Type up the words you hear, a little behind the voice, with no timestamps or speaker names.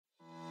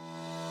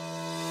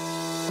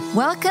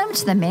Welcome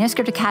to the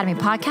Manuscript Academy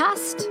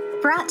podcast,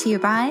 brought to you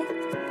by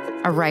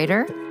a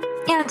writer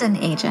and an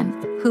agent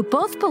who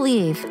both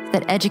believe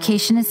that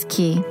education is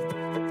key.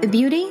 The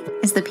beauty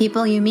is the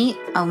people you meet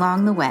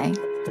along the way,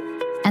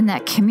 and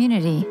that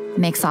community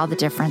makes all the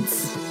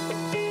difference.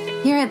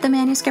 Here at the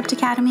Manuscript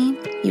Academy,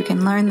 you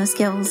can learn the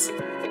skills,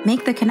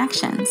 make the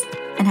connections,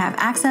 and have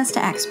access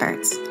to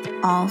experts,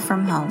 all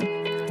from home.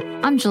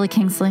 I'm Julie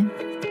Kingsley.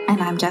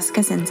 And I'm Jessica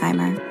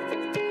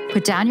Zinsheimer.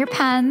 Put down your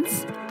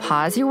pens,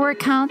 pause your word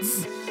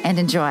counts, and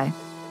enjoy.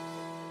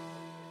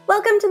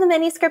 Welcome to the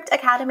Manuscript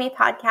Academy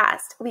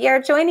podcast. We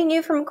are joining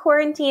you from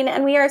quarantine,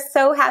 and we are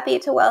so happy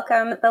to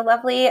welcome the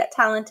lovely,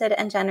 talented,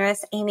 and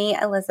generous Amy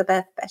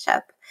Elizabeth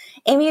Bishop.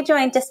 Amy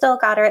joined Distel,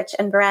 Goderich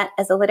 & Barrett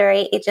as a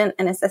literary agent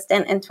and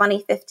assistant in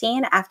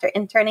 2015 after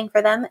interning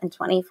for them in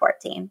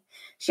 2014.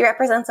 She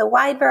represents a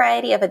wide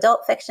variety of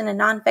adult fiction and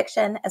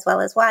nonfiction, as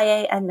well as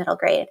YA and middle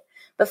grade.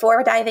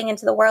 Before diving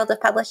into the world of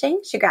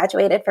publishing, she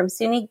graduated from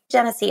SUNY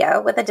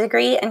Geneseo with a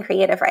degree in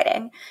creative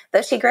writing.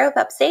 Though she grew up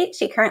upstate,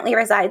 she currently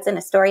resides in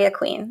Astoria,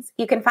 Queens.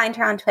 You can find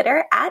her on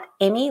Twitter at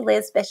Amy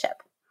Liz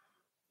Bishop.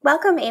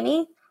 Welcome,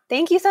 Amy.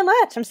 Thank you so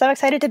much. I'm so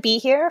excited to be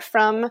here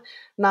from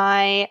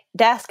my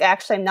desk.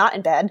 Actually, I'm not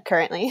in bed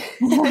currently.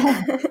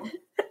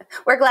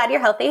 We're glad you're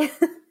healthy.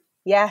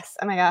 Yes.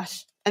 Oh my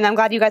gosh. And I'm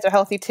glad you guys are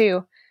healthy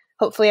too.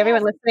 Hopefully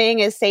everyone listening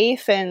is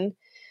safe and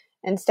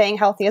staying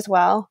healthy as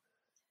well.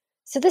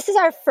 So this is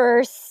our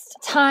first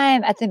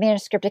time at the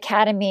Manuscript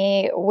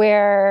Academy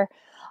where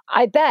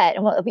I bet,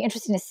 and it'll be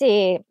interesting to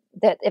see,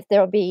 that if there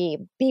will be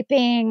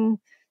beeping,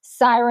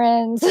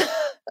 sirens,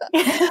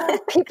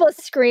 people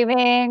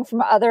screaming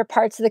from other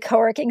parts of the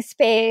co-working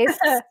space.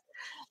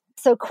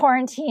 So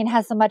quarantine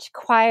has a much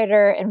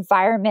quieter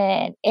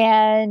environment.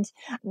 And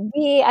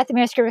we at the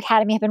Manuscript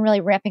Academy have been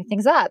really ramping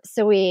things up.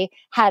 So we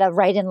had a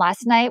write-in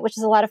last night, which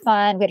is a lot of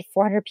fun. We had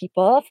 400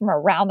 people from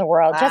around the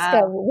world. Wow.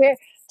 Jessica,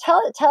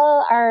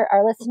 tell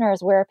our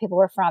listeners where people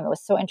were from. It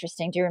was so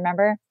interesting. Do you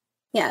remember?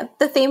 Yeah,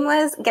 the theme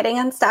was getting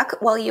unstuck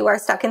while you are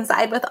stuck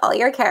inside with all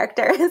your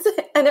characters.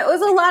 And it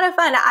was a lot of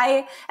fun.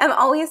 I am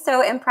always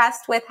so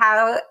impressed with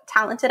how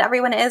talented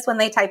everyone is when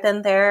they type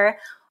in their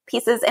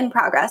pieces in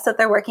progress that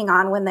they're working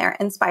on when they're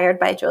inspired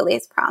by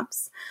Julie's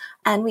prompts.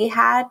 And we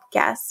had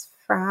guests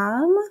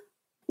from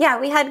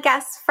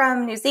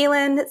New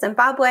Zealand,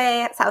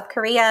 Zimbabwe, South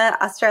Korea,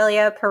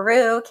 Australia,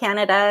 Peru,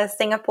 Canada,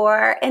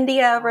 Singapore,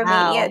 India,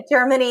 Romania,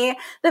 Germany,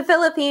 the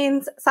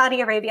Philippines,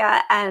 Saudi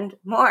Arabia, and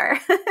more.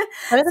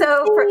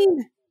 So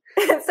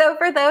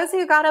for those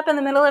who got up in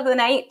the middle of the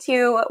night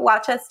to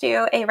watch us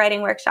do a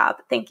writing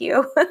workshop, thank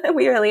you.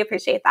 We really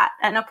appreciate that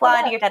and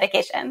applaud your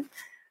dedication.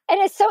 And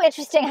it's so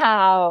interesting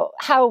how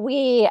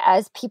we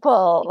as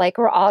people, like,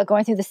 we're all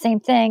going through the same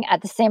thing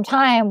at the same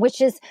time, which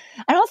is,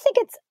 I don't think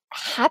it's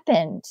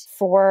happened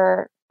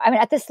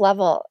at this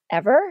level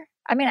ever.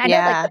 I mean, I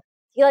know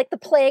like the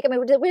plague. I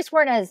mean, we just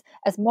weren't as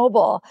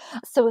mobile.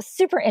 So it was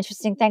super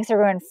interesting. Thanks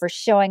everyone for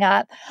showing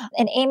up.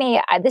 And Amy,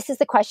 this is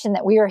the question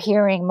that we are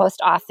hearing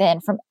most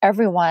often from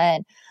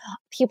everyone.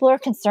 People are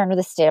concerned with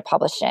the state of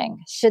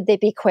publishing. Should they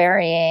be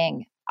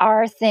querying?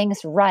 Are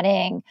things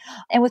running?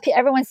 And with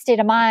everyone's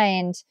state of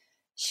mind,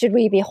 should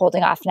we be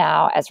holding off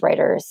now as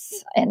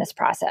writers in this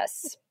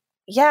process?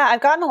 Yeah,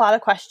 I've gotten a lot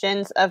of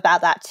questions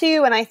about that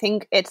too. And I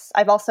think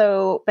I've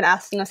also been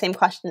asking the same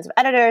questions of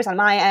editors on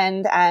my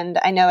end. And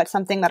I know it's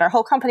something that our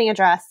whole company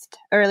addressed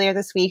earlier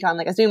this week on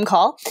like a Zoom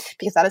call,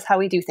 because that is how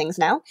we do things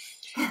now.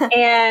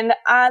 And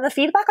the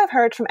feedback I've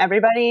heard from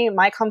everybody,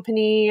 my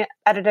company,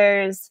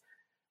 editors,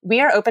 we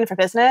are open for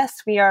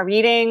business. We are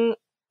reading.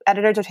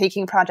 Editors are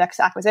taking projects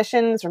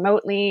acquisitions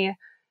remotely.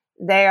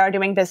 They are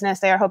doing business.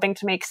 They are hoping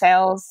to make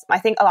sales. I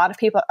think a lot of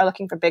people are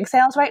looking for big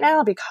sales right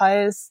now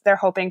because they're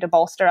hoping to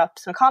bolster up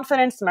some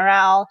confidence,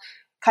 morale,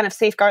 kind of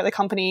safeguard the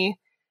company.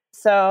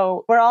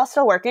 So we're all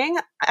still working.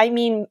 I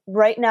mean,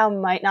 right now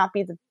might not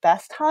be the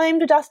best time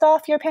to dust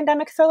off your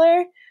pandemic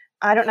thriller.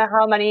 I don't know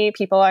how many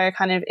people are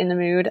kind of in the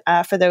mood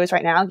for those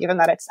right now, given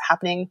that it's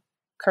happening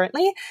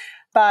currently.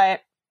 But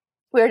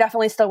we're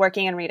definitely still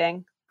working and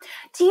reading.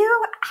 Do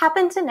you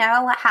happen to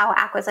know how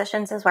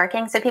acquisitions is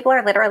working? So people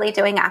are literally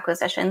doing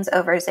acquisitions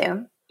over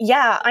Zoom.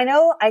 Yeah, I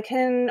know.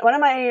 One of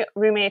my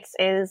roommates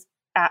is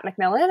at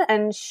Macmillan,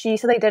 and she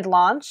said they did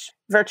launch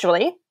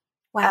virtually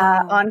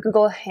on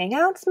Google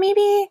Hangouts,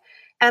 maybe.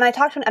 And I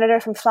talked to an editor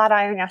from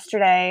Flatiron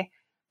yesterday,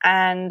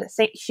 and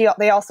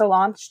they also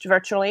launched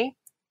virtually.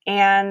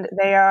 And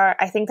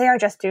I think they are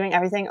just doing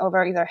everything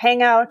over either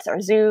Hangouts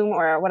or Zoom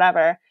or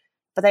whatever.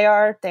 But they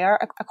are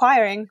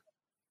acquiring.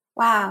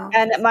 Wow.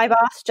 And my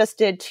boss just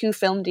did 2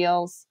 film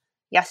deals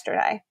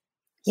yesterday.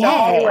 So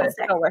it's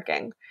still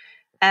working.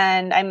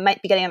 And I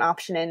might be getting an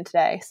option in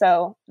today.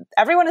 So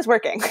everyone is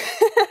working,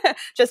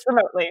 just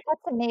remotely.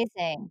 That's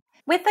amazing.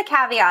 With the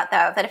caveat,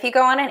 though, that if you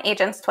go on an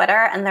agent's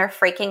Twitter and they're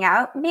freaking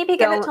out, maybe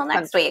give it till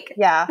next week.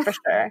 Yeah, for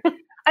sure.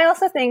 I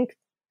also think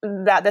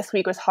that this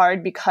week was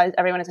hard because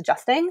everyone is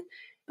adjusting.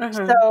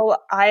 Mm-hmm. So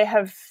I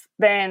have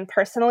been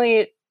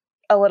personally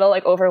a little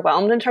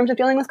overwhelmed in terms of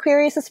dealing with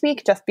queries this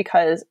week, just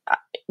because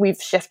we've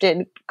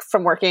shifted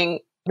from working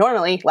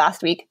normally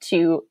last week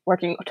to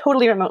working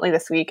totally remotely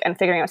this week and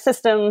figuring out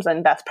systems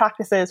and best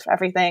practices for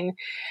everything.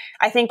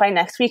 I think by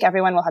next week,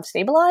 everyone will have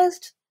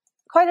stabilized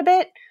quite a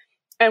bit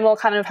and we'll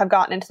kind of have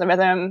gotten into the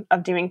rhythm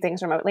of doing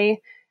things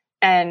remotely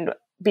and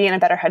be in a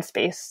better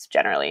headspace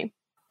generally.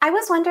 I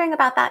was wondering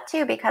about that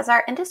too, because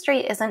our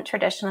industry isn't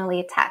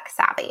traditionally tech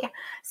savvy.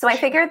 So I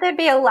figured there'd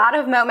be a lot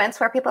of moments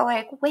where people are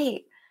like,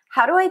 wait,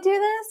 how do I do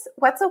this?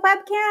 What's a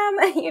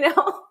webcam?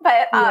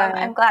 But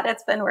I'm glad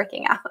it's been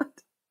working out.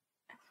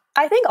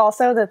 I think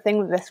also the thing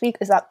with this week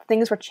is that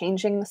things were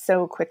changing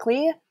so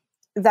quickly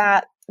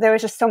that there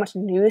was just so much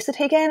news to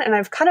take in. And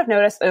I've kind of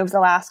noticed over the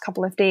last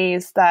couple of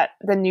days that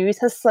the news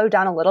has slowed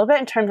down a little bit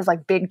in terms of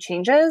like big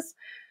changes.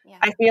 Yeah.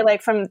 I feel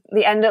like from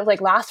the end of like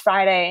last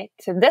Friday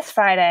to this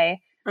Friday,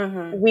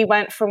 we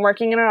went from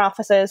working in our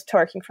offices to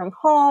working from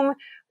home,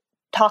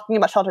 talking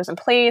about shelters in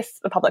place,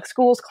 the public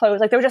schools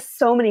closed. Like there were just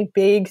so many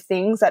big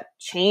things that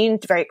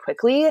changed very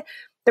quickly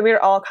that we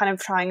were all kind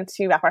of trying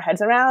to wrap our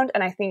heads around.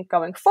 And I think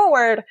going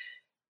forward,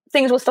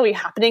 things will still be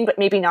happening, but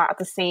maybe not at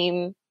the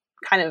same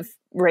kind of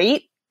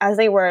rate as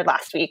they were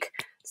last week.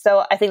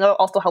 So I think it'll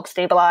also help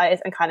stabilize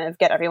and kind of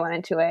get everyone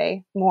into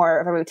a more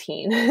of a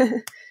routine.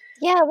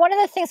 Yeah, one of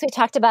the things we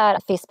talked about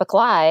on Facebook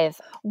Live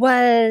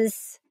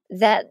was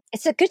that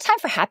it's a good time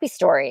for happy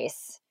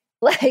stories.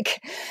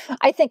 Like,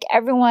 I think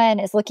everyone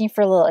is looking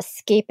for a little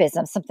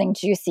escapism, something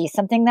juicy,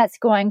 something that's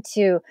going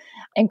to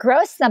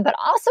engross them, but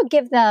also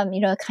give them,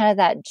 kind of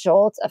that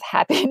jolt of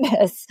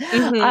happiness.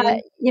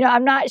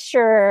 I'm not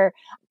sure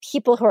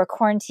people who are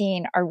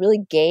quarantined are really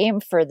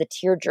game for the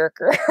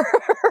tearjerker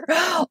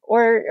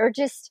or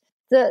just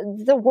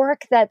the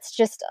work that's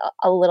just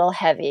a little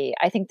heavy.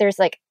 I think there's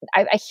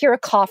I hear a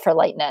call for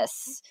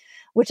lightness,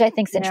 which I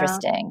think is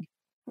interesting.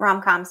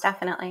 Rom-coms,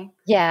 definitely.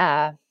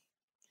 Yeah.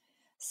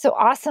 So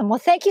awesome. Well,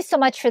 thank you so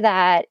much for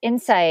that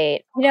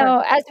insight.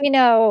 As we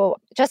know,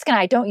 Jessica and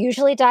I don't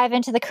usually dive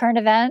into the current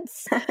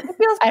events. It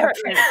feels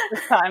pertinent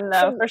this time,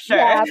 though, for sure.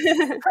 Yeah,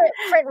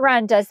 Print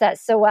Run does that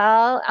so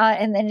well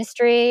in the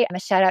industry. A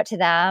shout out to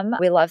them.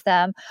 We love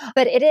them.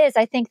 But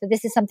I think that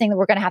this is something that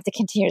we're going to have to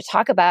continue to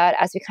talk about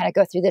as we kind of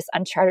go through this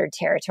uncharted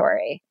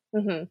territory.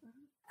 Mm-hmm.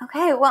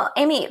 Okay. Well,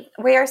 Amy,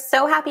 we are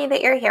so happy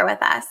that you're here with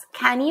us.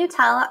 Can you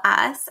tell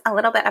us a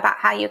little bit about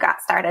how you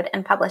got started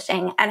in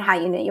publishing and how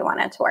you knew you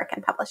wanted to work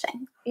in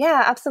publishing?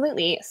 Yeah,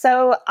 absolutely.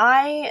 So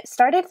I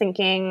started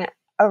thinking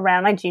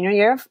around my junior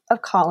year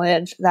of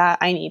college that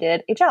I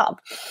needed a job.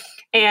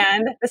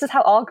 And this is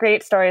how all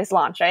great stories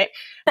launch, right?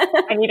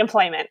 I need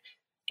employment.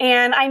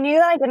 And I knew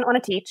that I didn't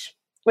want to teach,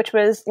 which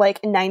was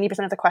like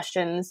 90% of the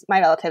questions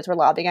my relatives were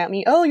lobbing at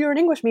me. Oh, you're an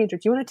English major.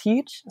 Do you want to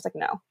teach? I was like,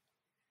 no.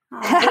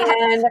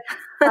 And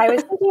I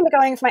was thinking about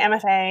going for my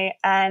MFA,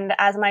 and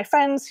as my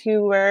friends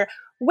who were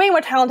way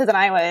more talented than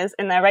I was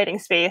in the writing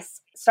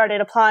space started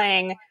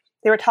applying,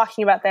 they were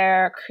talking about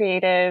their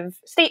creative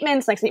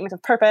statements, like statements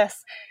of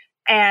purpose,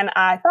 and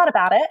I thought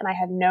about it, and I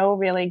had no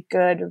really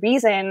good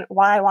reason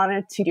why I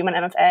wanted to do my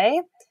MFA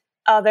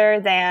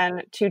other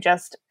than to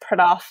just put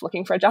off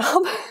looking for a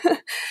job,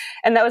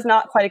 and that was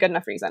not quite a good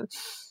enough reason.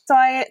 So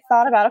I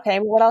thought about, okay,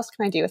 well, what else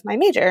can I do with my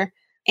major?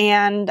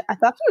 And I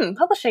thought,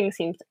 publishing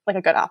seems like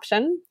a good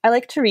option. I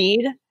like to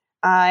read.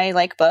 I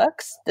like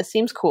books. This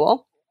seems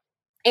cool.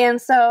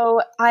 And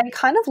so I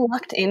kind of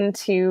lucked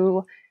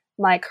into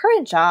my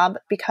current job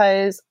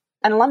because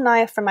an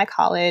alumni from my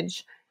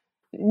college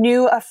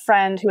knew a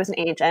friend who was an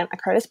agent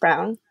at Curtis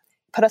Brown,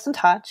 put us in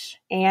touch,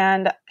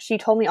 and she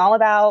told me all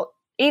about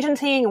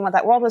agenting and what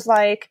that world was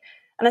like.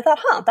 And I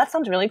thought, that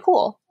sounds really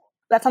cool.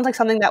 That sounds like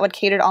something that would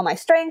cater to all my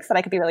strengths that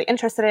I could be really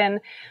interested in.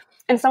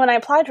 And so when I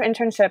applied for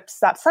internships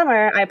that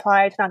summer, I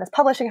applied to not just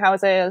publishing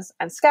houses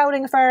and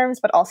scouting firms,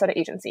 but also to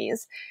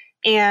agencies.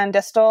 And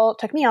Distal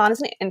took me on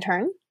as an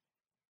intern.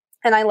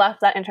 And I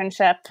left that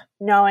internship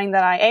knowing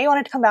that I, A,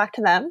 wanted to come back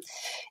to them,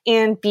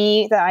 and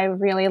B, that I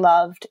really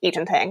loved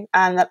agenting,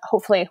 and that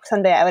hopefully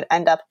someday I would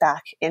end up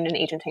back in an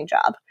agenting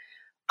job.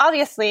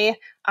 Obviously,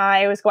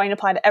 I was going to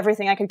apply to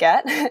everything I could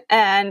get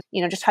and,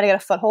 just try to get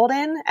a foothold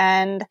in.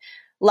 And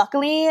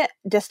luckily,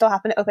 Distal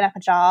happened to open up a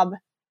job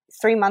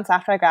 3 months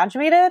after I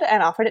graduated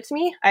and offered it to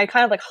me. I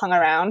kind of hung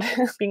around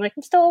being like,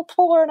 I'm still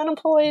poor and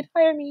unemployed,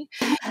 hire me.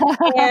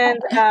 And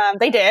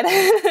they did.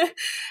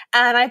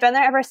 And I've been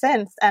there ever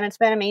since, and it's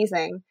been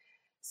amazing.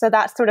 So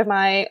that's sort of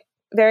my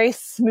very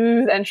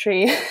smooth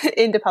entry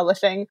into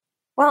publishing.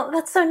 Well,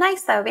 that's so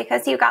nice though,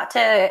 because you got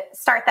to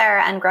start there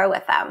and grow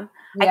with them.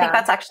 Yeah. I think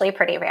that's actually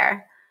pretty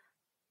rare.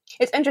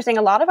 It's interesting.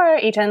 A lot of our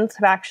agents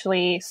have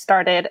actually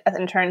started as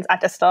interns at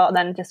Distal and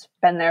then just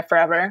been there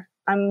forever.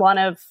 I'm one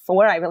of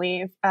 4, I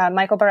believe.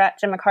 Michael Barrett,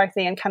 Jim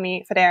McCarthy, and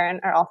Kemi Federin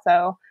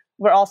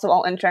were also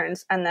all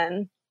interns and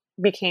then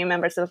became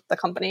members of the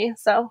company.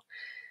 So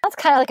that's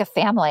kind of like a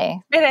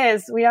family. It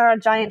is. We are a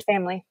giant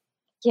family.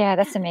 Yeah,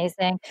 that's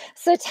amazing.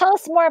 So tell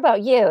us more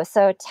about you.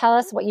 So tell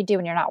us what you do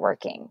when you're not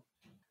working.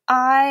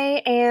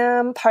 I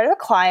am part of a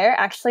choir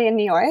actually in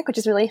New York, which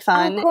is really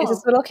fun. Oh, cool. It's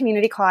this little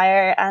community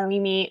choir, and we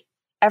meet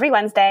every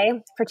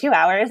Wednesday for 2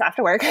 hours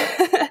after work.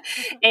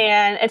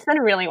 And it's been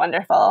really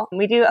wonderful.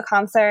 We do a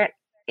concert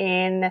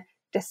in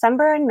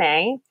December and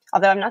May,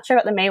 although I'm not sure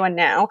about the May one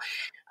now,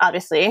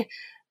 obviously.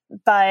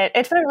 But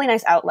it's been a really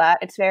nice outlet.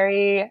 It's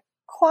very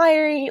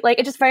choir-y, like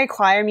it's just very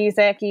choir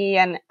music-y,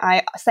 and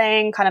I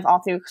sang kind of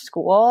all through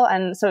school,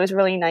 and so it was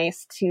really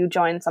nice to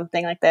join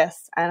something like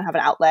this and have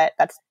an outlet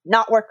that's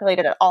not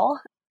work-related at all.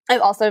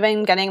 I've also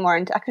been getting more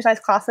into exercise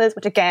classes,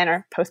 which again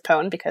are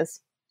postponed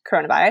because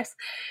coronavirus.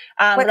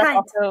 What kind?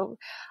 Also,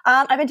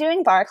 I've been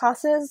doing bar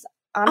classes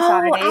on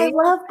Saturday. I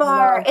love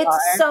bar. It's bar.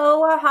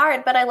 so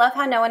hard, but I love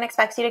how no one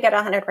expects you to get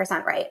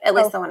 100% right, at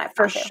least the one I've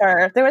for gone to.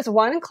 sure. There was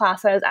one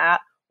class I was at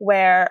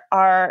where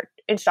our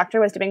instructor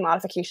was doing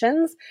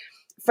modifications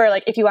for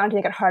like if you wanted to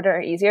make it harder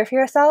or easier for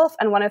yourself.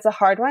 And one of the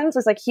hard ones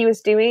was like he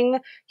was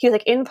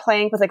like in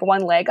plank with like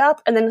one leg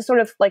up and then sort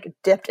of like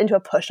dipped into a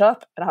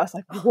push-up. And I was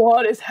like,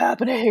 what is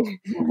happening?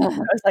 I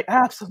was like,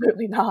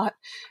 absolutely not.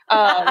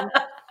 And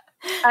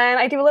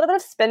I do a little bit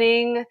of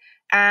spinning,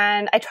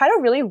 and I tried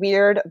a really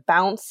weird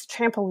bounce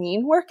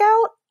trampoline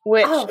workout,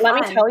 which let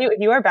me tell you, if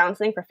you are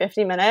bouncing for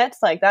 50 minutes,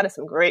 like that is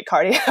some great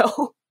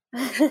cardio.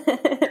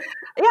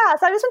 Yeah,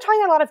 so I've just been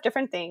trying a lot of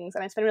different things,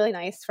 and it's been really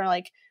nice for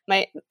like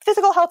my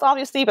physical health,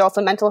 obviously, but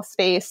also mental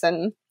space.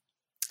 And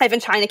I've been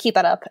trying to keep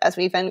that up as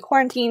we've been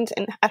quarantined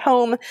and at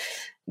home.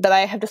 But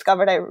I have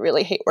discovered I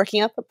really hate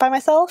working up by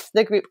myself.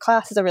 The group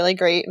class is a really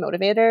great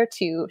motivator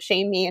to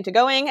shame me into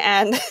going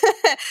and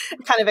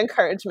kind of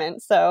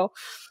encouragement. So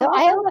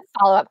I have a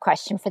follow-up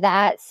question for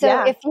that.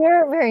 So if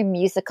you're very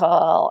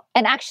musical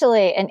and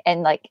actually,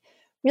 and like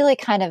really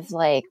kind of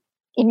like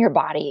in your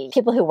body,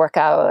 people who work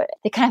out,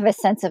 they kind of have a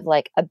sense of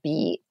like a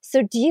beat.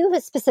 So do you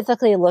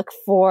specifically look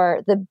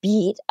for the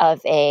beat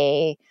of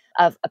a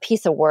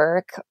piece of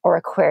work or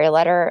a query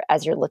letter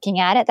as you're looking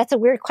at it? That's a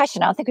weird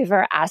question. I don't think we've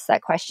ever asked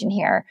that question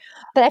here.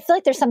 But I feel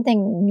like there's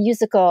something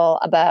musical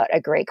about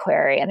a great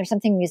query, and there's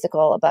something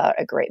musical about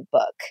a great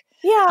book.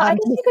 Yeah, I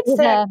guess you could say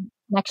the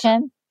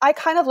connection. I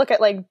kind of look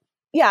at like,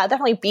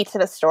 definitely beats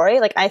of a story.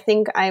 Like I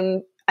think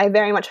I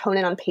very much hone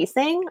in on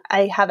pacing.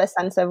 I have a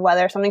sense of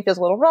whether something feels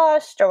a little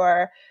rushed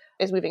or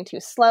is moving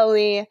too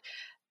slowly.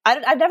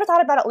 I've never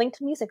thought about it linked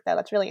to music, though.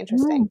 That's really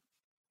interesting.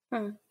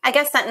 I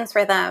guess sentence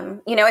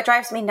rhythm, it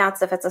drives me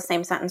nuts if it's the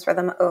same sentence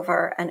rhythm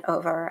over and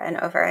over and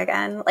over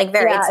again. Like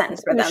varied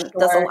sentence rhythm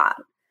does a lot.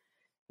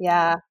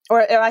 Yeah.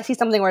 Or I see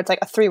something where it's like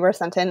a 3-word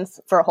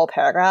sentence for a whole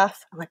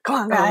paragraph. I'm like, come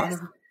on, guys.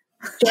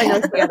 Join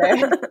those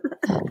together.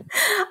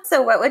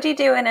 So what would you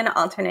do in an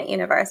alternate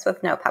universe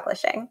with no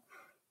publishing?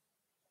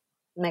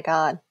 Oh my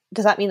God.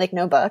 Does that mean like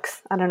no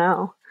books? I don't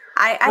know.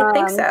 I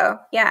think so.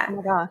 Yeah. Oh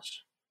my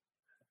gosh.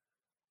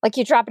 Like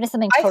you drop into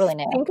something totally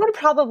new. I think I'd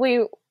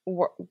probably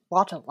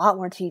watch a lot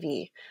more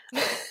TV.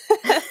 But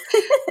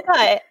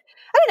I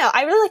don't know.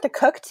 I really like to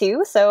cook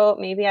too. So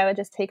maybe I would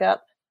just take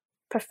up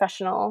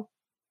professional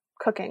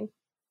cooking.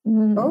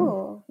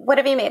 Oh, what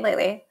have you made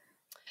lately?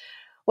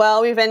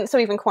 Well, we've been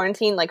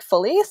quarantined like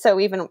fully. So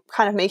we've been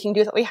kind of making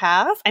do with what we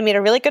have. I made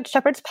a really good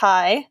shepherd's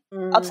pie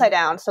upside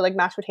down. So like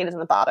mashed potatoes in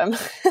the bottom.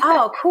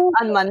 Oh, cool.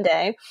 On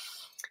Monday.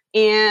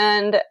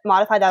 And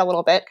modified that a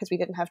little bit because we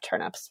didn't have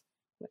turnips,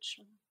 which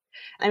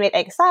I made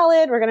egg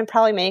salad. We're going to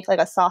probably make like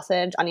a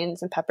sausage,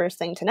 onions, and peppers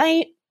thing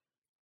tonight.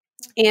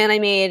 And I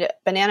made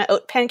banana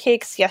oat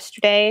pancakes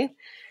yesterday.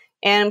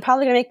 And I'm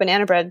probably going to make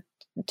banana bread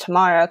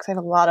tomorrow because I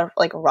have a lot of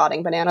like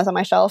rotting bananas on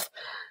my shelf.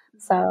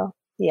 So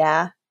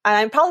yeah. And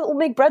I probably will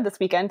make bread this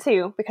weekend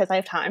too because I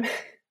have time.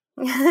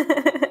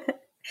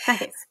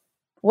 Nice.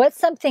 What's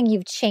something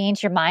you've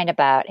changed your mind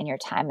about in your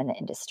time in the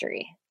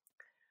industry?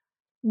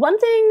 One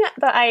thing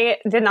that I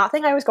did not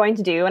think I was going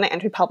to do when I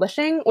entered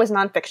publishing was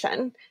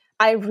nonfiction.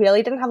 I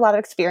really didn't have a lot of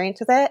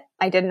experience with it.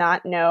 I did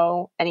not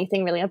know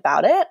anything really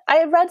about it. I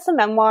had read some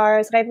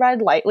memoirs and I'd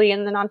read lightly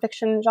in the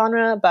nonfiction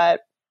genre,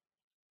 but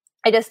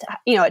I just,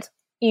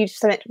 you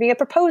submit me a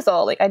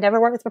proposal. Like I'd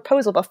never worked with a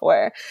proposal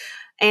before.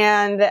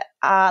 And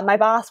my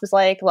boss was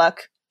like,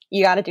 look,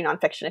 you got to do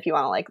nonfiction if you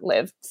want to like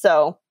live.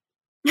 So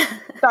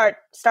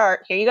start,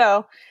 here you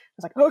go. I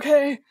was like,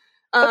 okay.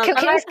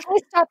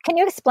 Can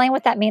you explain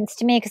what that means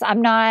to me? Because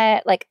I'm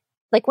not like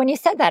when you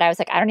said that, I was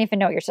like, I don't even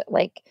know what you're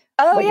like.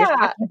 Oh, what you're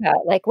talking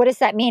about. Like, what does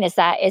that mean? Is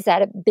that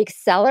a big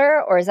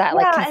seller, or is that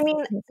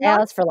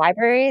sales for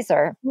libraries?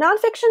 Or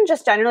nonfiction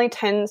just generally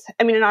tends,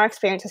 in our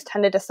experience, has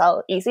tended to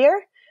sell easier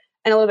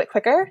and a little bit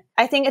quicker.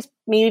 I think it's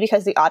maybe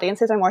because the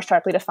audiences are more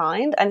sharply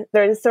defined, and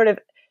there's sort of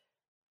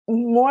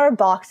more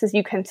boxes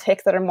you can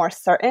tick that are more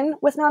certain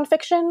with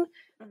nonfiction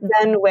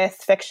than with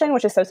fiction,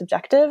 which is so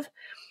subjective.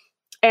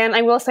 And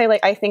I will say,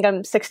 like, I think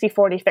I'm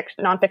 60-40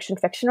 nonfiction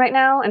fiction right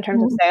now in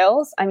terms of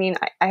sales.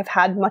 I've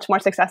had much more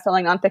success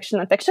selling nonfiction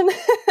than fiction.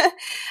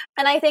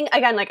 And I think,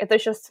 again, like,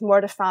 there's just more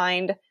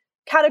defined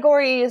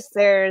categories.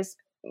 There's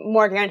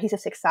more guarantees of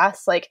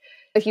success. Like,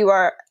 if you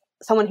are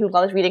someone who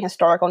loves reading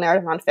historical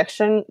narrative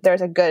nonfiction,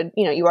 there's a good,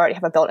 you already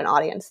have a built-in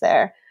audience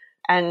there.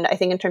 And I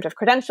think in terms of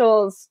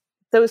credentials,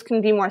 those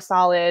can be more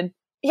solid.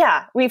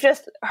 Yeah,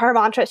 her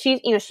mantra, she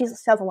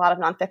sells a lot of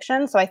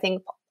nonfiction. So I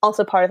think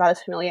also part of that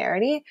is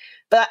familiarity.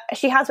 But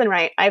she has been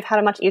right. I've had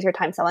a much easier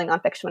time selling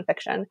nonfiction than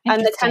fiction.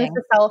 And it tends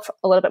to sell for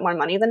a little bit more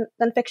money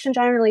than fiction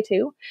generally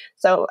too.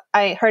 So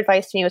her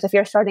advice to me was, if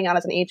you're starting out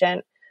as an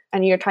agent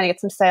and you're trying to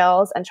get some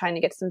sales and trying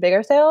to get some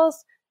bigger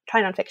sales,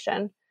 try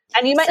nonfiction.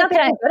 And you might not be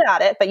good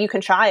at it, but you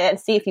can try it and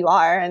see if you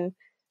are. And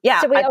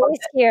yeah. So we always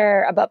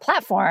hear about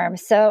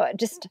platforms. So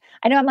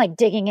I know I'm like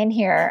digging in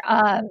here.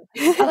 I'm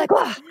like,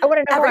 wow, I want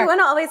to know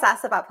Everyone always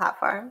asks about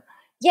platform.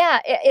 Yeah.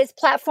 Is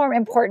platform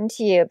important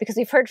to you? Because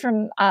we've heard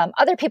from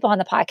other people on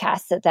the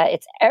podcast that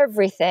it's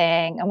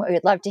everything. And we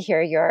would love to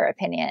hear your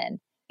opinion.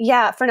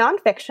 Yeah, for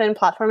nonfiction,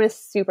 platform is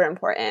super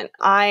important.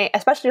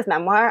 Especially with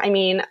memoir, I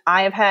mean,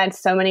 I've had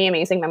so many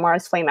amazing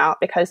memoirs flame out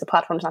because the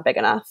platform's not big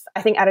enough.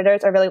 I think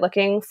editors are really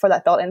looking for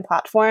that built-in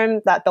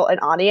platform, that built-in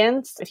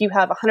audience. If you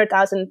have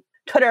 100,000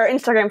 Twitter,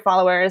 Instagram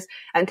followers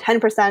and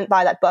 10%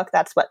 buy that book,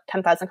 that's what,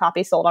 10,000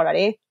 copies sold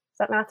already. Is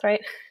that math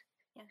right?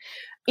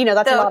 Yeah.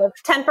 That's a lot of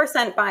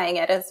 10% buying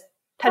it is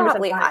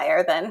probably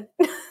higher than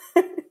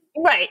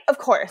right, of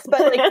course.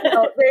 But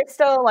there's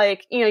still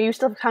you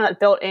still kind of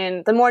built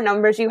in, the more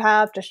numbers you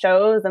have to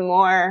show, the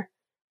more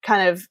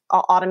kind of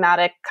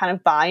automatic kind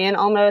of buy-in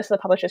almost the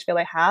publishers feel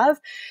they have.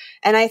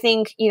 And I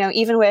think,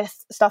 even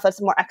with stuff that's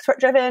more expert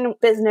driven,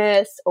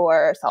 business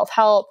or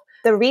self-help,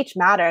 the reach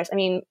matters. I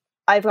mean,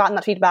 I've gotten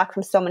that feedback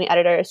from so many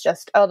editors,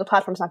 just, oh, the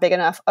platform's not big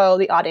enough. Oh,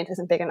 the audience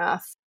isn't big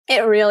enough.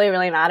 It really,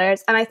 really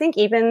matters. And I think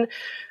even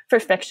for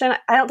fiction,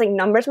 I don't think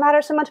numbers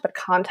matter so much, but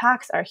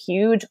contacts are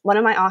huge. One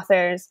of my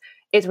authors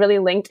is really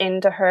linked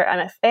into her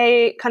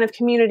MFA kind of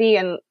community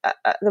and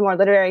the more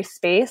literary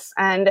space.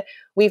 And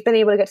we've been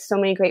able to get so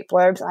many great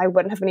blurbs I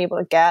wouldn't have been able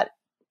to get,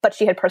 but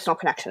she had personal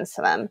connections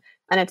to them.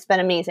 And it's been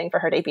amazing for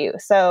her debut.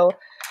 So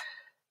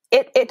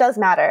it does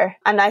matter.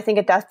 And I think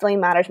it definitely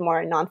matters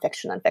more in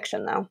nonfiction than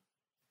fiction, though.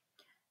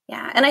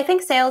 Yeah. And I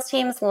think sales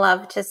teams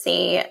love to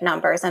see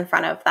numbers in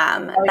front of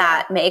them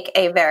that make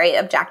a very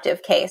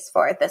objective case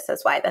for this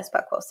is why this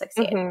book will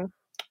succeed. Mm-hmm.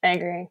 I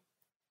agree.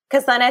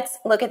 Because then it's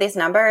look at these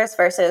numbers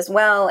versus,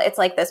 well, it's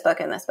like this book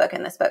and this book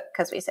and this book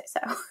because we say so.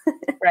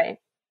 Right.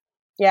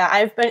 Yeah.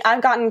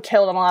 I've gotten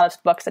killed on a lot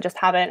of books that just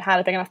haven't had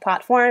a big enough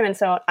platform. And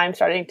so I'm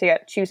starting to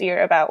get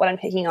choosier about what I'm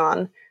taking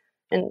on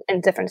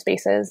in different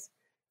spaces.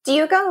 Do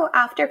you go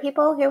after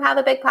people who have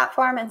a big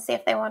platform and see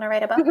if they want to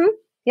write a book? Mm-hmm.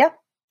 Yep.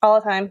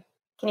 All the time.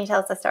 Can you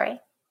tell us a story?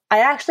 I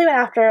actually went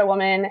after a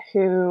woman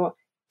who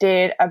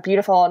did a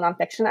beautiful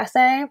nonfiction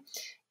essay,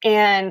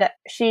 and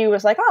she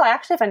was like, oh, I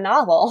actually have a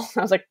novel.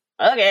 I was like,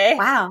 okay.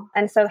 Wow.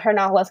 And so her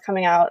novel is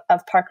coming out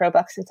of Park Row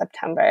Books in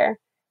September,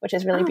 which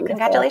is really beautiful.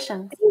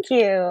 Congratulations. Thank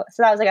you.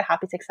 So that was like a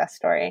happy success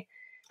story.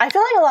 I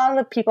feel like a lot of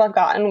the people I've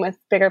gotten with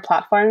bigger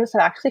platforms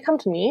have actually come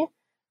to me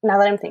now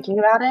that I'm thinking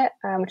about it,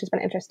 which has been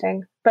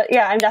interesting. But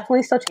yeah, I'm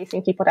definitely still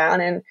chasing people down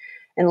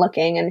and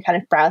looking and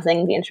kind of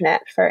browsing the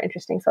internet for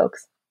interesting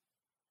folks.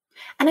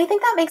 And I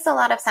think that makes a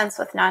lot of sense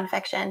with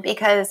nonfiction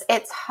because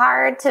it's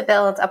hard to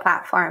build a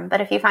platform.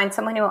 But if you find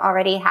someone who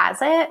already has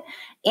it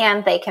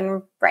and they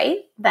can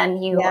write,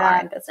 then you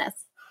are in business.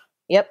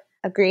 Yep.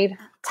 Agreed.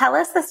 Tell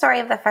us the story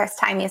of the first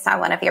time you saw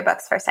one of your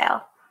books for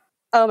sale.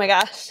 Oh my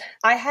gosh.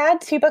 I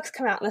had 2 books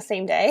come out on the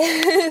same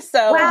day.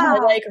 So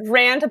I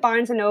ran to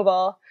Barnes &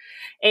 Noble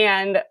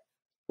and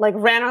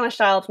ran on the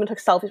shelves and took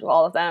selfies with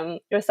all of them.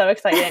 It was so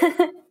exciting.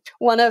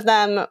 One of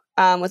them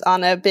was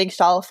on a big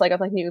shelf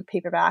of new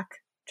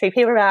trade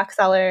paperback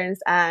sellers,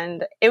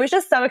 and it was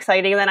just so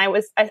exciting. And then I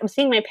was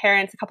seeing my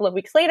parents a couple of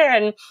weeks later,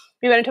 and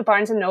we went into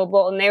Barnes &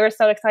 Noble, and they were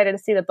so excited to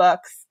see the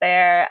books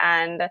there,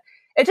 and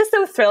it's just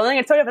so thrilling.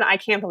 It's sort of an I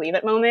can't believe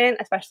it moment,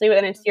 especially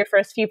when it's your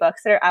first few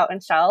books that are out on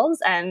shelves,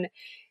 and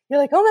you're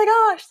like, oh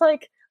my gosh,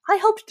 I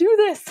helped do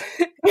this.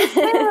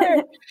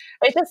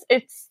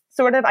 It's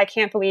sort of I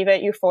can't believe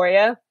it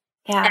euphoria,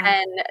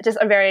 and just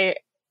a very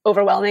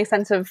overwhelming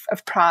sense of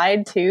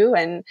pride too,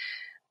 and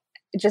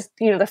just,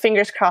 the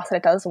fingers crossed that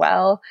it does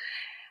well.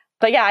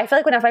 But yeah, I feel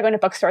like whenever I go into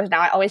bookstores now,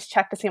 I always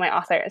check to see my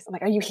authors. I'm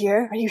like, are you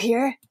here? Are you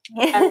here?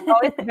 And it's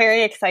always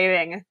very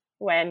exciting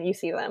when you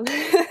see them.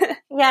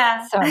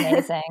 Yeah. So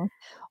amazing.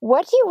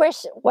 What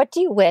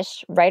do you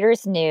wish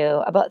writers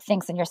knew about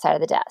things on your side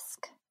of the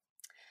desk?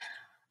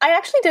 I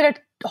actually did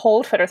a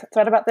whole Twitter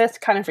thread about this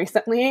kind of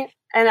recently.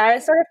 And I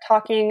was sort of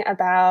talking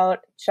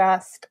about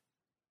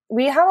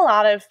we have a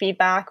lot of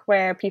feedback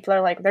where people are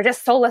like, they're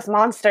just soulless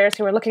monsters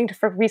who are looking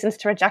for reasons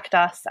to reject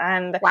us.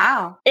 And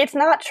wow, it's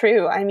not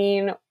true. I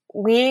mean,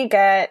 I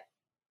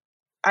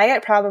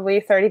get probably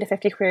 30 to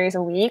 50 queries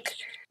a week.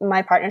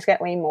 My partners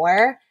get way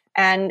more.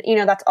 And,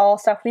 that's all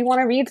stuff we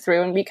want to read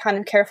through and be kind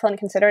of careful and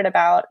considerate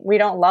about. We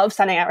don't love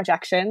sending out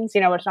rejections.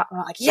 We're not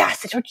like,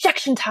 yes, it's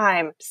rejection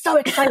time. So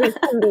excited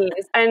for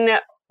these. And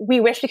we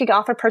wish we could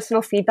offer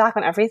personal feedback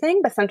on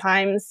everything, but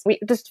sometimes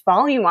just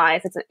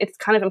volume-wise, it's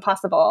kind of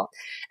impossible.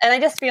 And I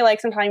just feel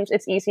like sometimes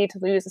it's easy to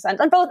lose a sense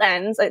on both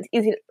ends. It's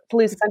easy to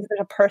lose a sense that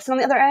there's a person on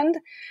the other end,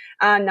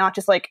 not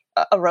just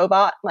a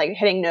robot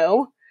hitting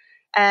no.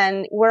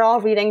 And we're all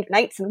reading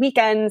nights and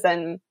weekends,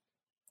 and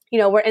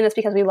we're in this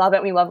because we love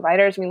it. We love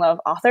writers. We love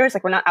authors.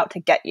 We're not out to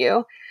get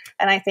you.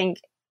 And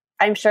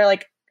I'm sure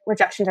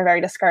rejections are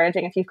very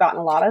discouraging if you've gotten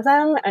a lot of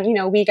them. And,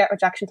 we get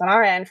rejections on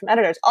our end from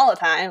editors all the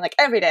time, like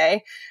every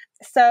day.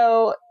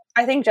 So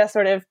I think just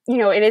sort of,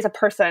 it is a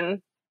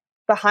person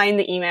behind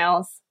the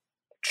emails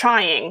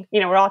trying,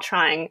 we're all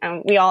trying,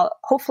 and we all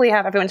hopefully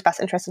have everyone's best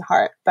interest in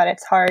heart, but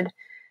it's hard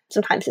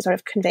sometimes to sort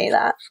of convey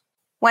that.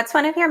 What's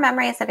one of your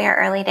memories of your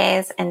early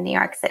days in New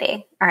York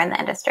City or in the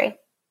industry?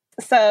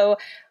 So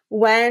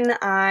when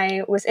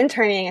I was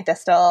interning at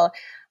Distil,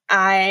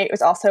 I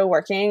was also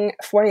working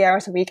 40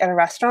 hours a week at a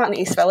restaurant in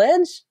the East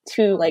Village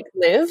to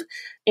live,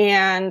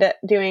 and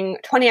doing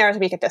 20 hours a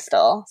week at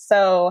Distil.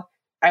 So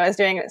I was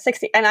doing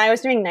 60, and I was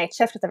doing night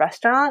shift at the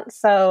restaurant.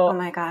 So, oh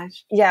my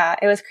gosh. Yeah,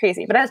 it was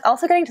crazy. But I was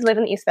also getting to live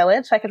in the East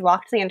Village, so I could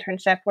walk to the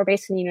internship. We're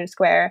based in Union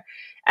Square,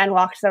 and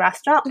walk to the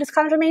restaurant, which is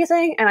kind of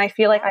amazing. And I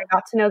feel like I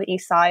got to know the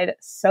East Side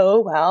so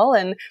well.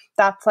 And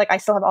that's I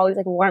still have all these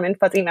warm and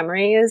fuzzy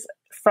memories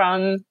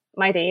from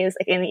my days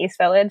in the East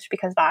Village,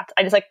 because I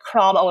just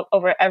crawled all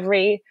over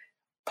every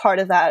part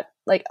of that,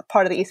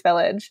 part of the East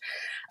Village.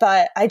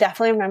 But I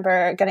definitely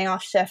remember getting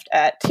off shift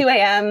at 2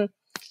 a.m.,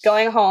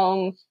 going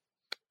home,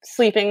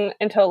 sleeping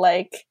until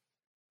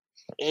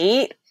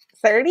 8:30ish,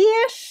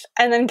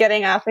 and then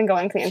getting up and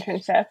going to the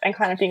internship and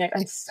kind of being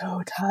I'm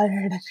so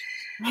tired.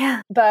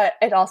 Yeah. But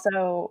it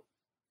also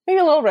maybe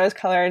a little rose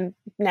colored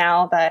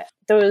now, but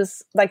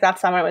those that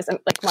summer was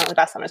one of the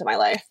best summers of my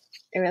life.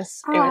 It was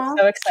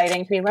so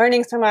exciting to be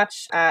learning so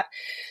much at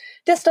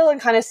Distil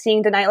and kind of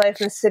seeing the nightlife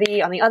in the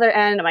city on the other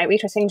end of my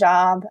waitressing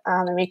job,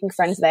 and making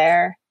friends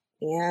there,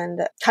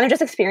 and kind of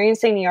just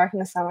experiencing New York in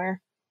the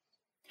summer.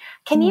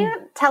 Can you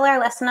tell our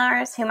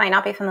listeners who might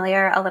not be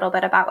familiar a little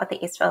bit about what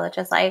the East Village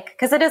is like?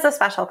 Because it is a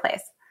special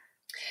place.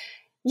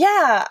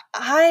 Yeah,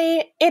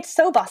 it's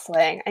so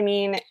bustling. I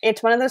mean,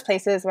 it's one of those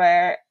places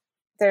where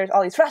there's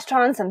all these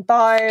restaurants and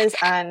bars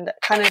and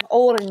kind of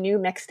old and new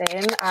mixed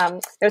in.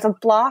 There's a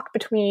block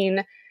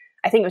between,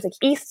 I think it was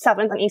East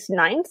 7th and East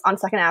 9th on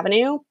 2nd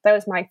Avenue. That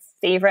was my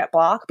favorite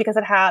block because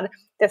it had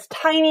this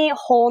tiny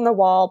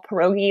hole-in-the-wall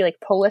pierogi,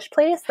 Polish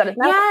place that is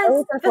now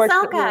closed,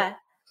 unfortunately. Veselka.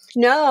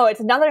 No, it's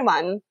another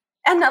one.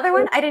 Another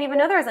one? I didn't even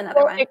know there was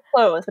another one. It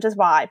closed, which is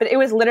why. But it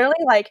was literally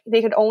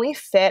they could only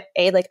fit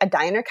a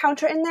diner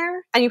counter in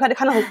there, and you had to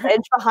kind of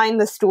wedge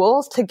behind the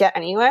stools to get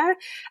anywhere.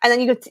 And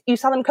then you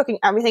saw them cooking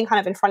everything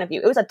kind of in front of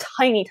you. It was a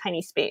tiny,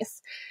 tiny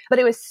space, but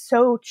it was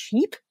so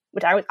cheap,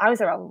 which I was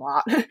there a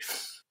lot.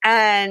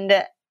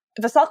 And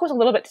Veselka was a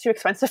little bit too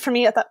expensive for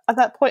me at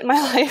that point in my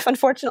life,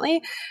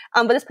 unfortunately.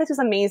 But this place was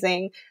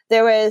amazing.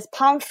 There was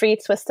Pommes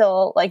Frites was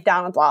still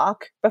down the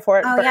block before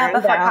it burned down.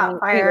 Before it caught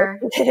fire.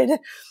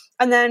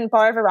 And then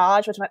Bar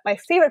Virage, which my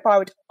favorite bar,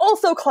 which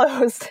also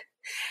closed,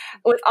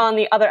 was on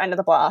the other end of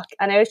the block.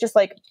 And it was just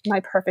my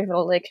perfect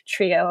little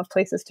trio of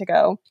places to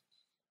go.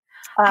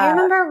 I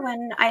remember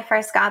when I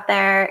first got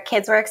there,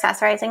 kids were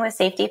accessorizing with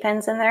safety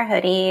pins in their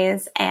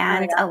hoodies,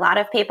 and a lot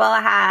of people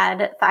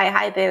had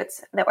thigh-high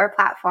boots that were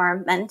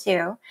platform, men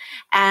too,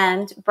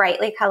 and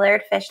brightly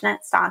colored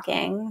fishnet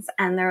stockings.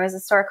 And there was a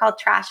store called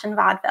Trash and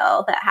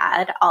Vaudeville that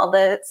had all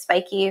the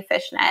spiky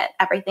fishnet,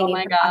 everything you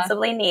could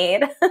possibly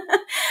need.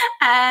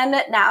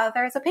 And now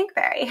there's a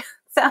Pinkberry.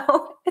 So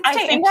I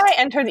think that I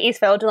entered the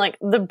East Village in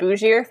the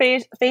bougier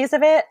phase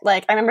of it.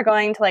 I remember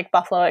going to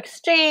Buffalo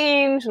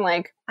Exchange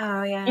and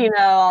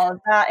all of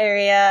that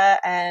area.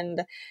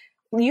 And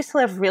we used to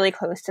live really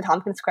close to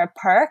Tompkins Square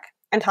Park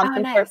and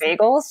Tompkins Square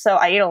Bagels. So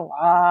I ate a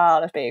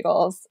lot of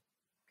bagels.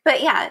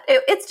 But yeah,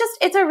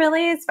 it's a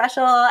really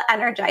special,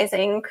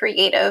 energizing,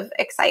 creative,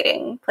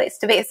 exciting place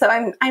to be. So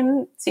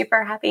I'm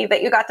super happy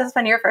that you got to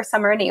spend your first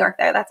summer in New York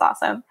there. That's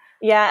awesome.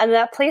 Yeah, and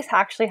that place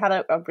actually had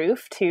a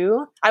roof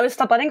too. I was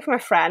subletting from a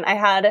friend. I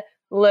had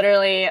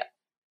literally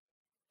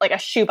a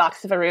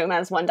shoebox of a room,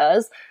 as one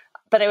does,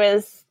 but it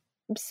was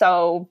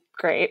so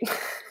great.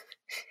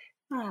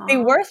 The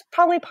worst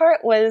probably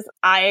part was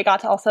I got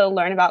to also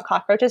learn about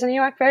cockroaches in New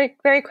York very,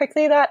 very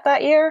quickly that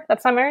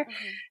summer.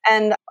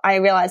 And I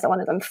realized that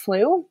one of them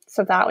flew.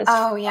 So that was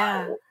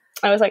yeah.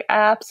 I was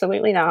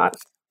absolutely not.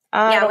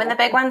 When the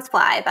big ones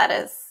fly, that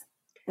is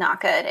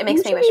not good. It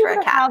makes me wish for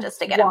a cat just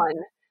to get one.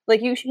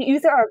 You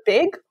either are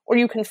big or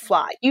you can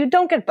fly. You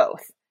don't get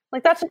both.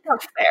 That's just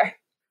not fair.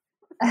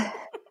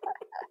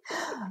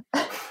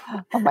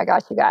 Oh my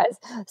gosh, you guys.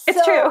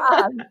 It's true.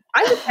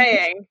 I'm just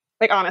saying,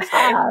 honestly.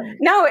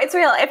 No, it's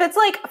real. If it's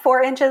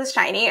 4 inches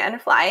shiny and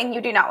flying,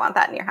 you do not want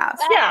that in your house.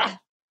 Yeah.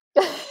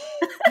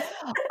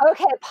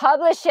 Okay,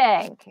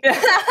 publishing.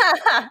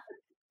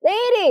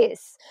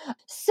 Ladies.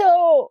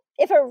 So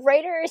if a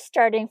writer is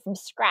starting from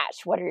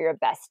scratch, what are your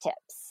best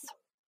tips?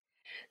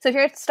 So if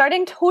you're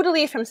starting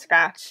totally from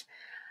scratch,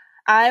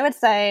 I would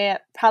say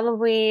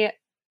probably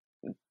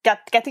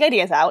get the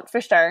ideas out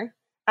for sure,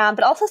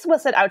 but also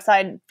solicit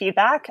outside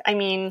feedback. I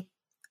mean,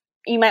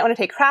 you might want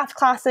to take craft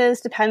classes,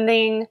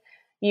 depending.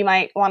 You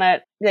might want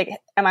to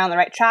am I on the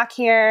right track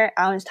here?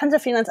 There's tons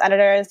of freelance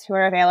editors who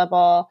are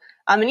available,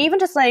 and even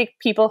just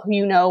people who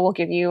will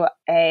give you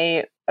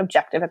an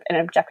objective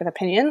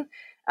opinion.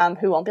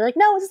 Who won't be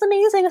no, this is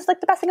amazing. It's the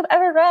best thing I've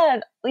ever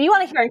read. Well, you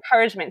want to hear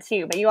encouragement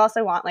too, but you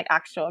also want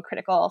actual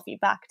critical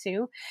feedback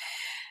too.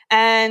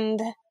 And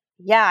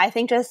yeah, I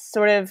think just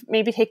sort of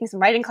maybe taking some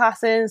writing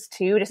classes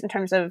too, just in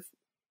terms of,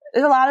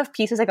 there's a lot of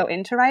pieces that go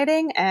into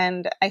writing,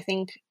 and I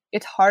think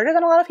it's harder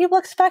than a lot of people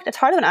expect. It's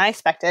harder than I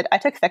expected. I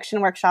took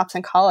fiction workshops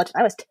in college,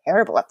 and I was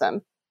terrible at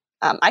them.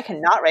 I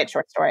cannot write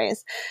short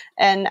stories.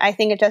 And I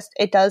think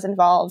it does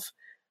involve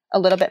a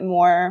little bit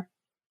more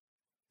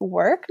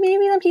work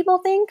maybe than people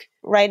think.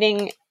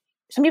 Writing,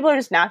 some people are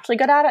just naturally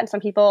good at it, and some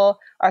people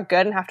are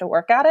good and have to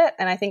work at it.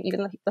 And I think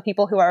even the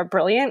people who are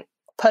brilliant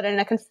put in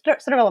a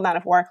considerable amount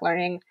of work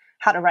learning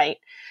how to write.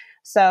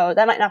 So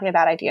that might not be a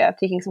bad idea,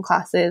 taking some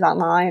classes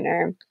online,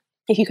 or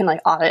if you can like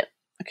audit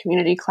a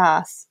community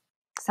class.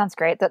 Sounds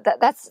great.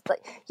 That's,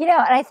 and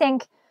I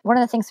think one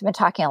of the things we've been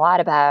talking a lot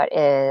about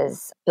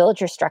is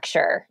build your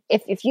structure.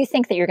 If you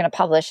think that you're going to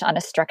publish on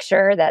a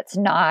structure that's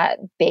not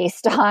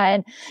based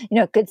on,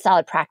 good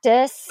solid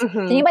practice,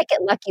 then you might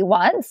get lucky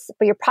once,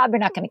 but you're probably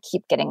not going to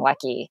keep getting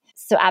lucky.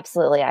 So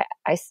absolutely,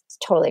 I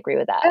totally agree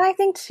with that. And I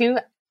think too,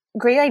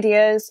 great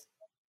ideas,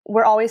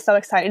 we're always so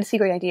excited to see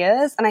great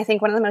ideas. And I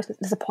think one of the most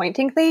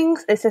disappointing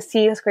things is to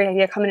see this great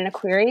idea come in a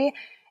query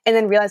and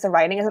then realize the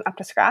writing isn't up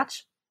to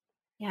scratch.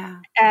 Yeah.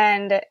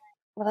 And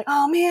we're like,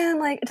 oh man,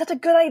 like it's such a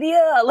good idea.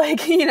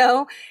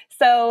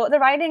 So the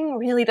writing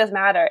really does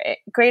matter.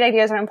 Great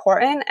ideas are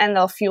important and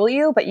they'll fuel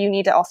you, but you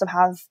need to also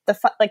have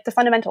the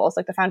fundamentals,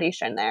 like the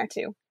foundation there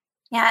too.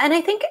 Yeah. And I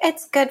think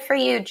it's good for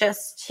you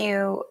just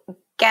to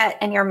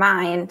get in your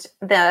mind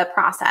the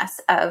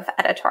process of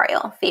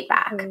editorial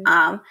feedback.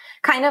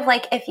 Kind of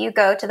like if you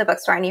go to the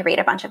bookstore and you read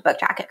a bunch of book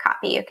jacket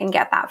copy, you can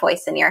get that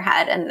voice in your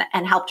head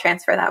and help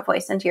transfer that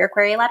voice into your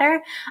query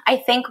letter. I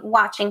think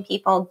watching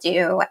people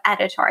do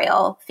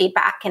editorial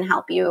feedback can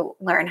help you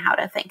learn how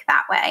to think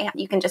that way.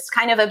 You can just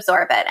kind of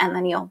absorb it and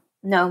then you'll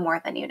know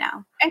more than you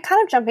know. And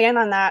kind of jumping in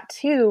on that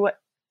too,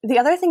 the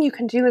other thing you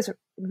can do is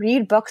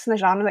read books in the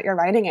genre that you're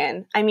writing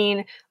in. I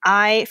mean,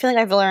 I feel like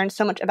I've learned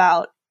so much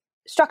about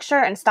structure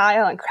and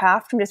style and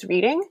craft from just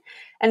reading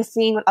and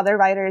seeing what other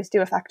writers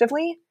do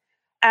effectively.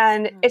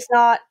 And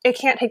it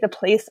can't take the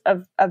place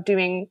of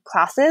doing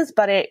classes,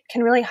 but it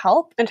can really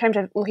help in terms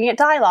of looking at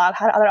dialogue.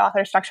 How do other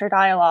authors structure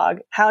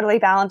dialogue? How do they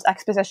balance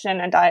exposition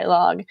and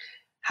dialogue?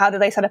 How do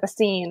they set up a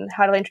scene?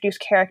 How do they introduce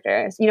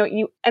characters?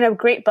 In a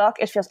great book,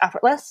 it feels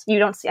effortless. You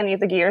don't see any of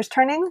the gears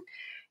turning.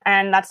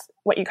 And that's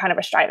what you kind of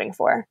are striving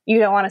for. You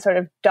don't want to sort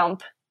of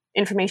dump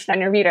information on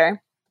your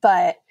reader,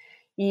 but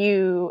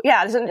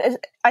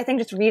I think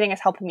just reading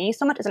has helped me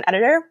so much as an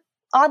editor,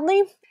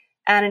 oddly,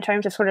 and in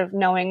terms of sort of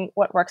knowing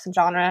what works in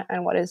genre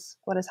and what is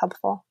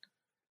helpful.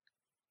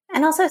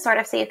 And also sort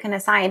of so you can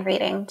assign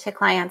reading to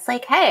clients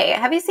like, hey,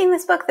 have you seen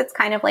this book that's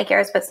kind of like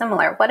yours but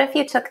similar? What if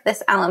you took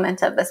this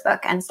element of this book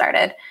and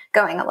started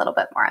going a little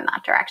bit more in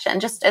that direction?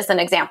 Just as an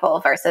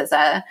example versus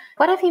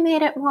what if you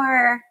made it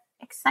more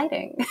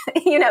exciting?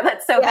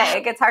 That's so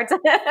vague. It's hard to,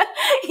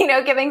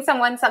 giving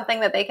someone something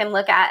that they can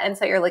look at. And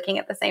so you're looking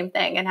at the same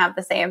thing and have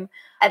the same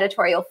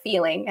editorial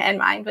feeling in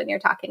mind when you're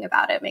talking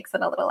about it, makes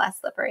it a little less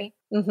slippery.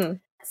 Mm-hmm.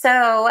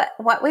 So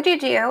what would you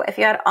do if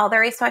you had all the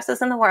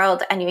resources in the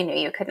world and you knew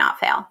you could not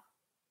fail?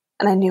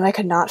 And I knew I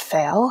could not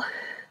fail.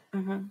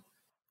 Mm-hmm.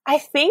 I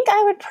think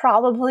I would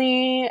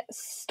probably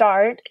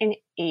start in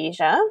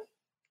Asia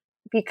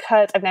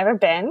because I've never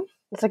been.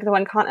 It's like the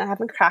one continent I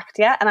haven't cracked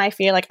yet. And I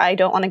feel like I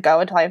don't want to go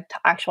until I have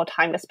actual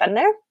time to spend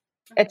there.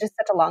 It's just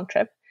such a long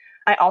trip.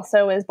 I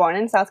also was born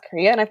in South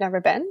Korea and I've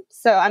never been.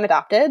 So I'm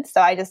adopted.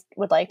 So I just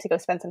would like to go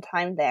spend some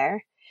time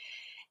there.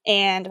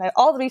 And if I have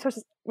all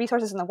the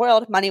resources in the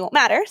world, money won't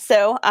matter.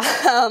 So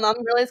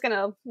I'm really just going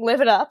to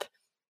live it up.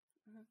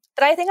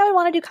 But I think I would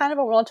want to do kind of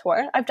a world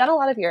tour. I've done a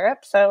lot of Europe.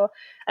 So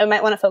I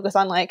might want to focus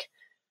on like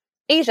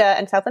Asia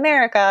and South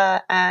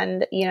America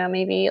and,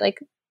 maybe like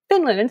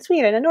Finland and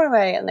Sweden and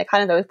Norway and like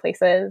kind of those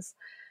places.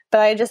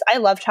 But I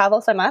love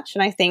travel so much.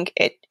 And I think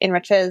it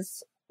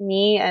enriches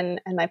me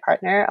and my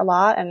partner a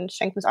lot and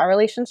strengthens our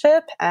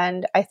relationship.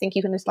 And I think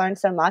you can just learn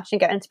so much and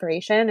get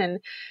inspiration and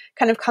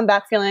kind of come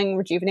back feeling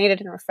rejuvenated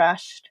and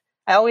refreshed.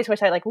 I always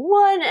wish I had like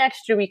one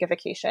extra week of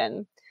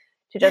vacation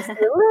to just do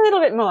a little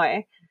bit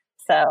more.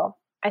 So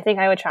I think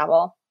I would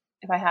travel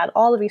if I had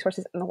all the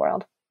resources in the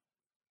world.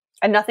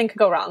 And nothing could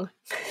go wrong.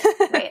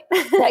 Right.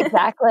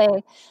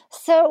 Exactly.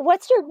 So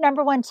what's your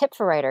number one tip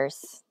for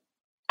writers?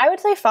 I would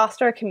say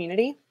foster a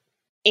community.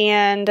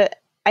 And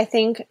I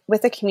think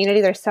with a community,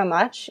 there's so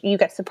much. You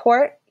get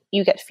support,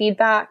 you get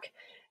feedback,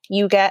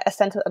 you get a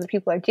sense of what other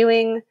people are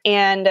doing.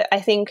 And I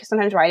think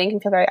sometimes writing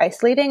can feel very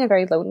isolating and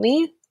very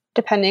lonely,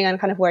 depending on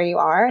kind of where you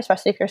are,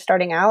 especially if you're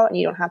starting out and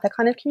you don't have that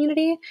kind of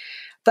community.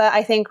 But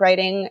I think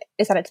writing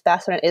is at its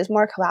best when it is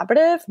more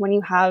collaborative, when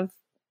you have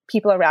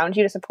people around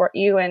you to support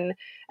you and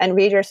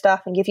read your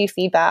stuff and give you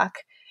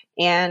feedback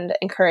and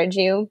encourage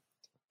you.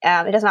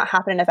 It does not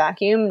happen in a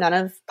vacuum. None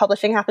of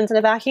publishing happens in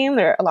a vacuum.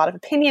 There are a lot of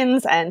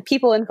opinions and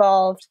people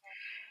involved.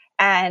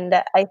 And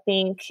I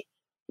think,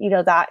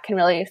 that can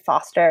really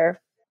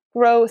foster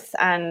growth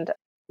and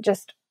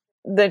just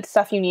the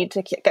stuff you need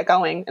to get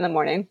going in the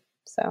morning.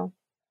 So,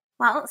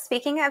 Well,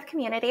 speaking of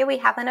community, we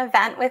have an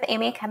event with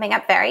Amy coming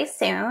up very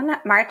soon,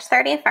 March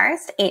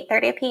 31st,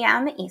 8:30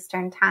 p.m.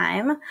 Eastern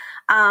Time.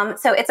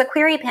 So it's a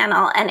query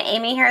panel, and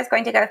Amy here is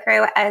going to go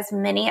through as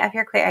many of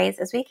your queries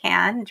as we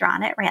can,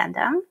 drawn at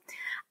random,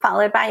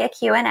 followed by a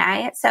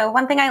Q&A. So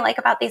one thing I like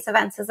about these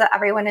events is that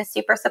everyone is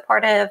super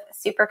supportive,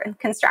 super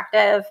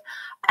constructive,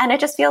 and it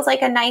just feels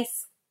like a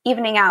nice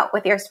evening out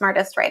with your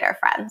smartest writer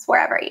friends,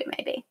 wherever you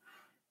may be.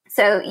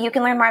 So you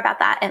can learn more about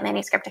that at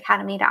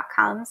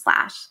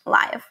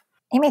manuscriptacademy.com/live.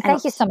 Amy,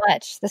 thank you so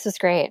much. This was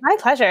great. My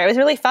pleasure. It was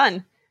really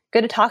fun.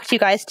 Good to talk to you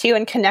guys too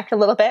and connect a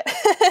little bit.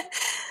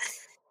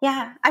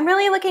 Yeah, I'm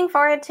really looking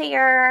forward to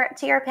your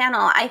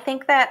panel. I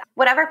think that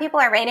whatever people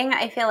are rating,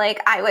 I feel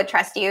like I would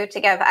trust you to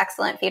give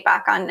excellent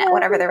feedback on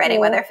whatever they're rating,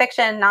 whether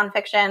fiction,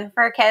 nonfiction,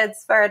 for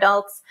kids, for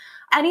adults,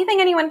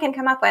 anything anyone can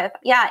come up with.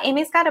 Yeah,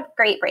 Amy's got a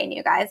great brain,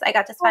 you guys. I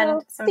got to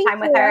spend some time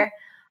with her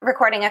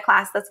recording a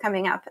class that's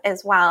coming up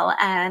as well.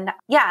 And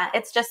yeah,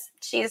 it's just,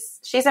 she's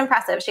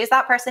impressive. She's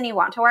that person you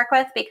want to work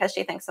with because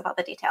she thinks about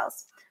the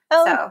details.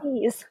 Oh,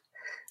 please.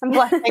 I'm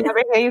blushing over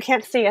here. You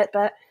can't see it,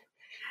 but.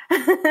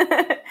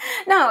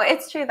 No,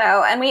 it's true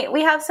though. And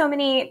we have so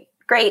many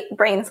great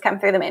brains come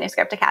through the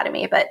Manuscript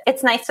Academy, but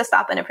it's nice to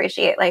stop and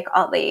appreciate like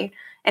all the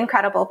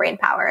incredible brain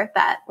power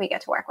that we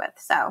get to work with.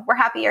 So we're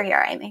happy you're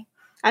here, Amy.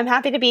 I'm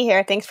happy to be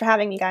here. Thanks for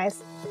having me,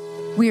 guys.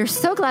 We are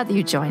so glad that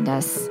you joined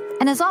us.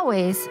 And as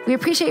always, we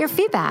appreciate your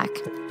feedback.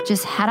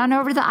 Just head on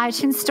over to the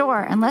iTunes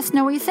store and let us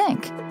know what you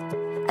think.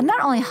 It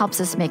not only helps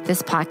us make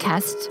this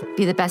podcast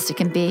be the best it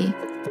can be,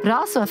 but it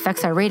also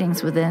affects our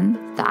ratings within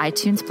the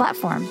iTunes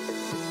platform.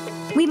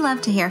 We'd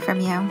love to hear from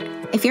you.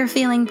 If you're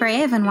feeling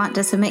brave and want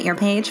to submit your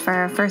page for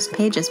our First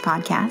Pages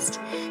podcast,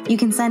 you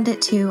can send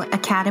it to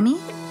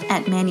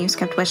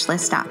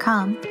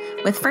academy@manuscriptwishlist.com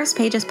with First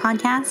Pages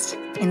podcast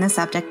in the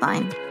subject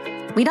line.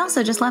 We'd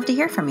also just love to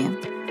hear from you.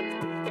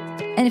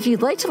 And if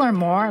you'd like to learn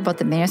more about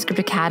the Manuscript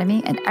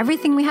Academy and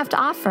everything we have to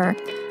offer,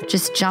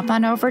 just jump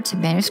on over to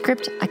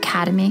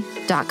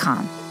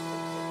manuscriptacademy.com.